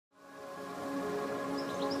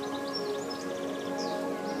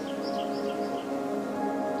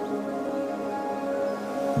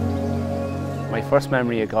My first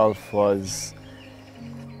memory of golf was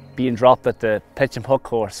being dropped at the pitch and putt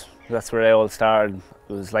course. That's where it all started.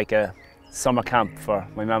 It was like a summer camp for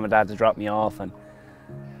my mum and dad to drop me off, and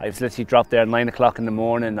I was literally dropped there at 9 o'clock in the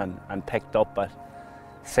morning and picked up at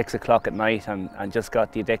 6 o'clock at night, and just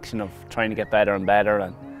got the addiction of trying to get better and better,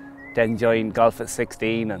 and then joined golf at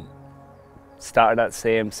 16 and started that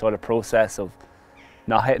same sort of process of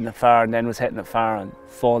not hitting it far and then was hitting it far and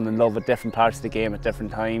falling in love with different parts of the game at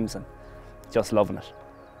different times and just loving it.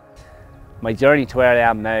 My journey to where I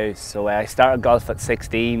am now, so I started golf at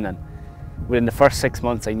 16, and within the first 6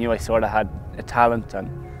 months I knew I sort of had a talent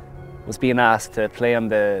and was being asked to play on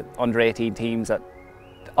the under-18 teams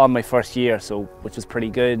on my first year, which was pretty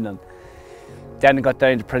good. And then it got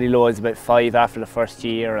down to pretty low. I was about 5 after the first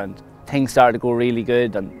year, and things started to go really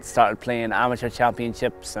good and started playing amateur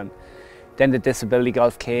championships, and then the disability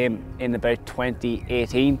golf came in about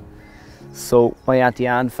 2018. So my Auntie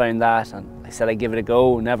Anne found that, and I said I'd give it a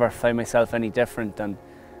go. Never found myself any different, and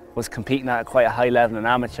was competing at quite a high level in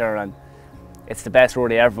amateur, and it's the best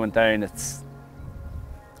road I ever went down. It's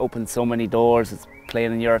opened so many doors. It's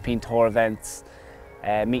playing in European Tour events,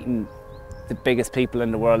 meeting the biggest people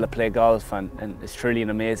in the world that play golf, and it's truly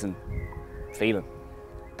an amazing feeling.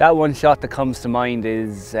 That one shot that comes to mind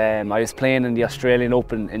is I was playing in the Australian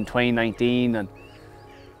Open in 2019, and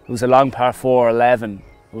it was a long par 4 11.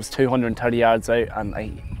 It was 230 yards out, and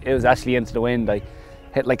it was actually into the wind. I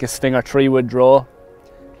hit like a stinger 3-wood draw,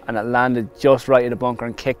 and it landed just right at the bunker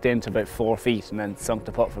and kicked into about 4 feet and then sunk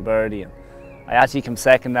the putt for birdie. And I actually came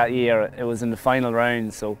second that year. It was in the final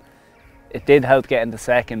round, so it did help get into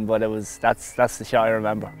second, but that's the shot I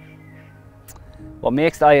remember. What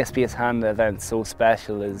makes the ISPS Hand event so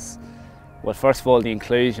special is, well, first of all, the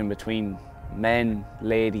inclusion between men,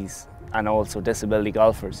 ladies, and also disability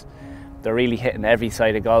golfers. They're really hitting every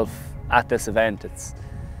side of golf at this event. It's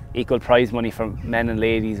equal prize money for men and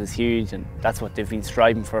ladies is huge, and that's what they've been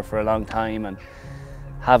striving for a long time. And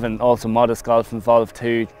having also modest golf involved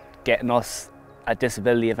too, getting us a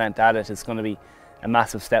disability event at it is going to be a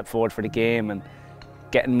massive step forward for the game, and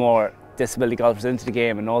getting more disability golfers into the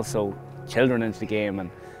game and also children into the game.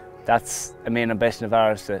 And that's a main ambition of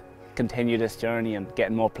ours, to continue this journey and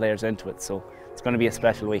getting more players into it. So it's going to be a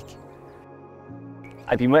special week.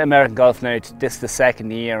 I've been with American Golf now, this is the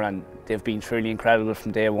 2nd year, and they've been truly incredible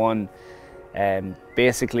from day one.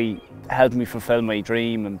 Basically helping me fulfill my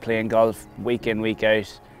dream and playing golf week in, week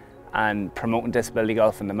out, and promoting disability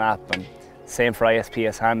golf on the map. And same for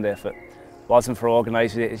ISPS Hand. If it wasn't for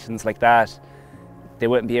organisations like that, they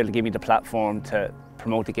wouldn't be able to give me the platform to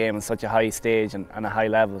promote the game on such a high stage and a high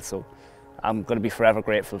level. So I'm going to be forever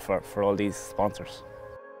grateful for all these sponsors.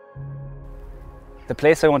 The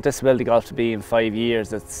place I want disability golf to be in 5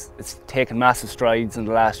 years, it's taken massive strides in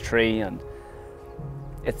the last 3, and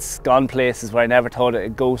it's gone places where I never thought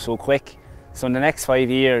it'd go so quick. So in the next 5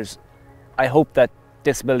 years, I hope that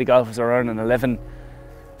disability golfers are earning a living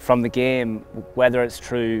from the game, whether it's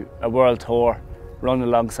through a world tour, run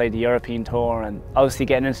alongside the European Tour, and obviously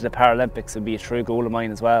getting into the Paralympics would be a true goal of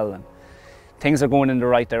mine as well. And things are going in the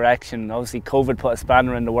right direction. Obviously COVID put a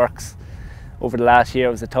spanner in the works over the last year.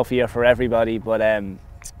 It was a tough year for everybody, but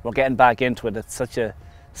we're getting back into it. It's such a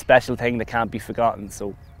special thing that can't be forgotten,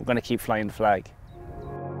 so we're going to keep flying the flag.